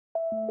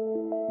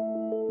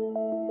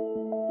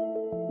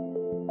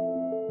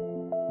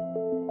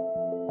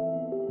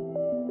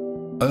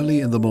Early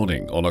in the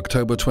morning on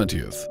October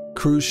 20th,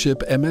 cruise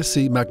ship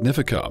MSC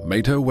Magnifica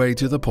made her way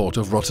to the port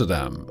of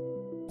Rotterdam.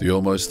 The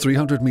almost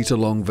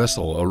 300-meter-long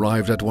vessel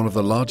arrived at one of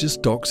the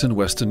largest docks in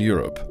Western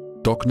Europe,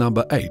 dock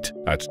number 8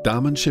 at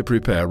Damen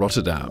Shiprepair,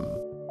 Rotterdam.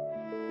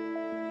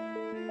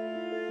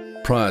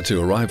 Prior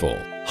to arrival,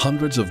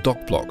 hundreds of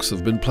dock blocks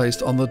have been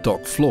placed on the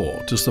dock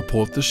floor to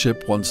support the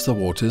ship once the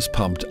water is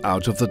pumped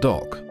out of the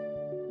dock.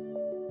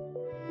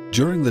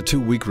 During the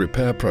 2-week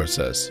repair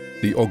process,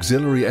 the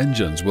auxiliary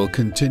engines will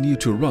continue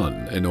to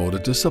run in order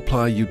to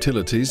supply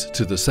utilities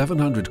to the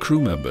 700 crew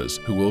members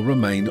who will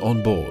remain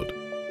on board.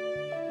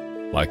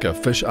 Like a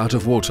fish out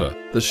of water,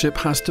 the ship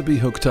has to be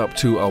hooked up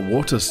to a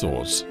water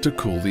source to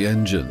cool the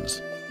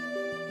engines.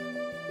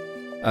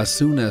 As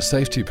soon as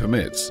safety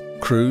permits,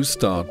 crews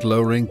start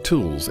lowering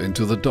tools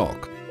into the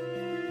dock.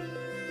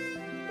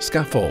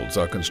 Scaffolds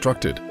are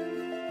constructed,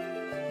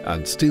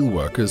 and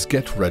steelworkers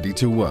get ready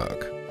to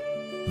work.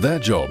 Their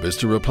job is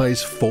to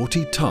replace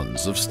 40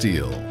 tons of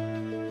steel.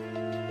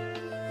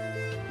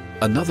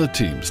 Another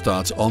team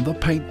starts on the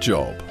paint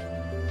job.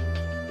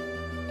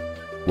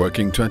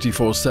 Working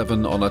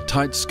 24/7 on a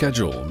tight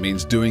schedule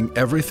means doing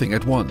everything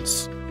at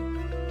once.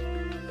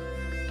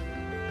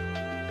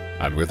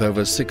 And with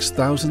over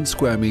 6,000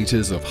 square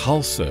meters of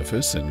hull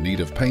surface in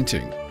need of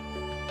painting,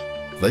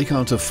 they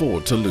can't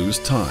afford to lose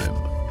time.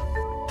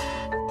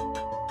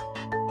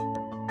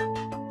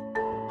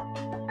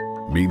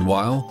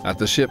 Meanwhile, at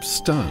the ship's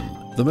stern,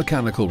 the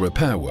mechanical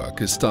repair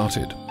work is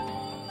started.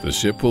 The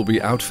ship will be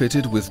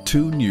outfitted with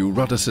 2 new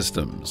rudder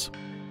systems.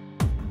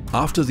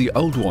 After the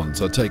old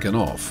ones are taken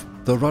off,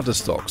 the rudder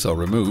stocks are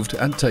removed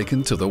and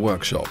taken to the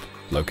workshop,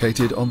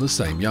 located on the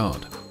same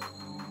yard.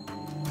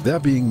 They're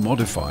being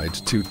modified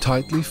to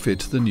tightly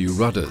fit the new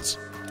rudders.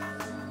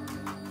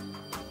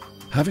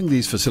 Having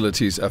these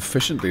facilities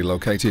efficiently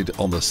located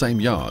on the same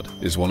yard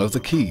is one of the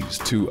keys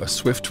to a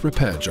swift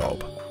repair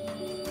job.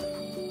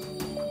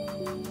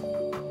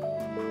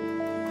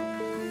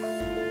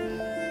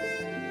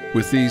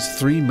 With these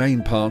 3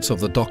 main parts of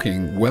the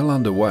docking well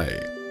underway,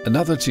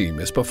 another team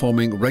is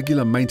performing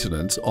regular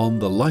maintenance on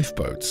the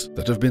lifeboats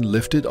that have been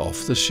lifted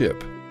off the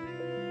ship.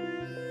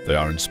 They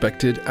are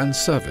inspected and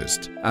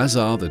serviced, as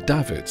are the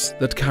davits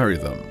that carry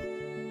them.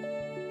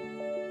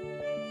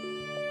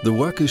 The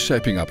work is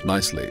shaping up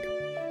nicely.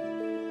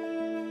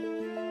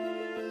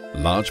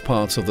 Large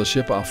parts of the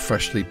ship are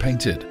freshly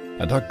painted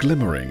and are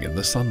glimmering in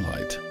the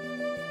sunlight.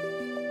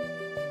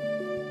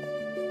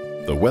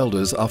 The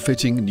welders are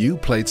fitting new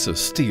plates of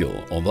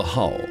steel on the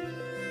hull.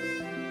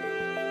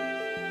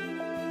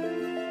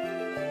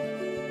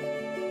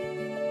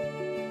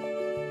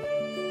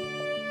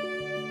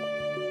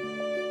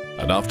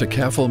 And after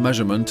careful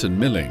measurement and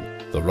milling,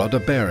 the rudder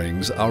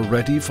bearings are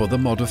ready for the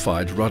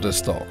modified rudder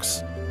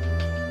stocks.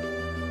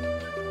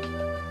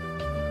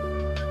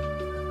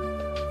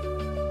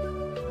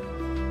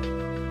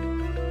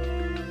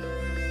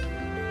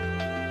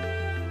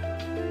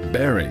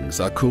 Bearings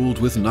are cooled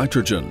with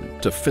nitrogen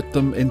to fit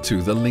them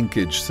into the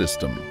linkage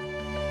system.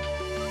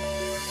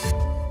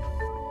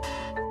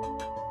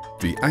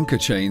 The anchor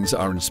chains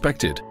are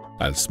inspected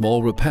and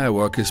small repair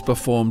work is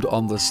performed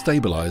on the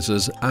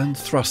stabilizers and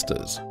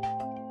thrusters.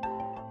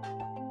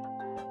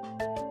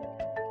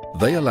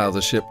 They allow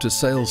the ship to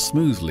sail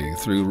smoothly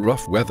through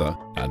rough weather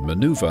and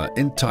maneuver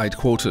in tight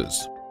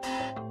quarters.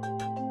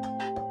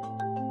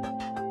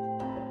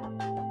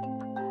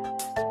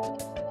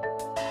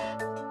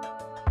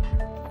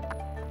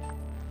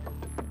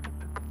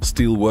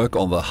 Steel work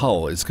on the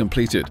hull is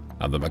completed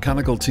and the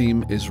mechanical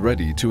team is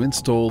ready to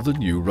install the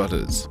new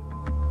rudders.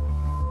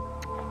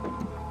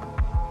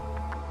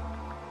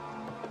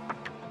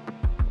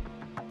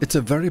 It's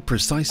a very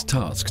precise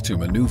task to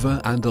maneuver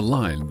and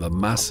align the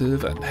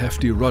massive and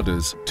hefty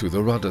rudders to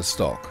the rudder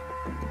stock.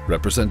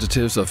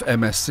 Representatives of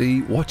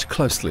MSC watch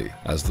closely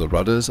as the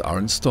rudders are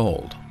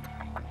installed.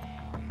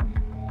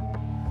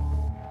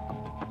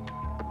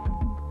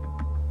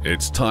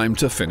 It's time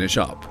to finish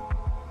up.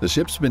 The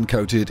ship's been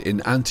coated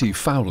in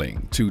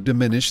anti-fouling to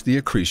diminish the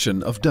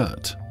accretion of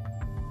dirt.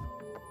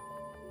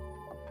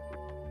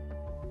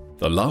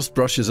 The last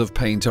brushes of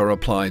paint are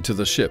applied to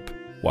the ship,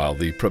 while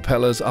the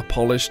propellers are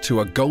polished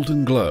to a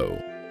golden glow,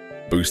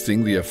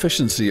 boosting the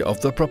efficiency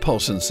of the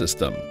propulsion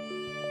system.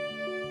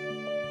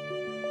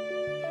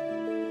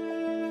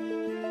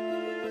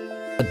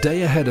 A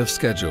day ahead of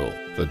schedule,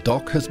 the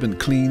dock has been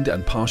cleaned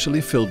and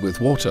partially filled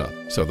with water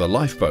so the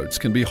lifeboats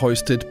can be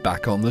hoisted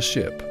back on the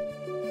ship.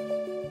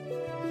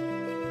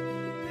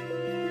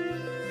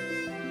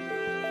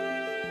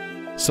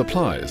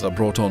 Supplies are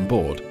brought on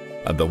board,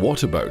 and the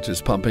waterboat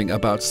is pumping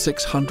about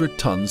 600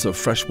 tons of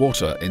fresh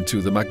water into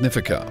the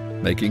Magnifica,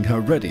 making her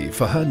ready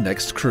for her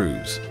next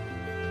cruise.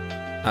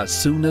 As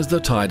soon as the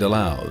tide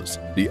allows,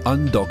 the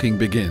undocking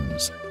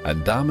begins,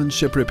 and Damen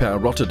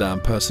Shiprepair Rotterdam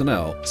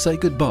personnel say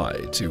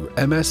goodbye to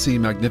MSC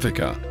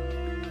Magnifica.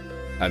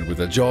 And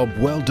with a job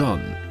well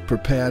done,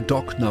 prepare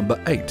dock number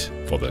 8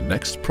 for the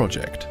next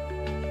project.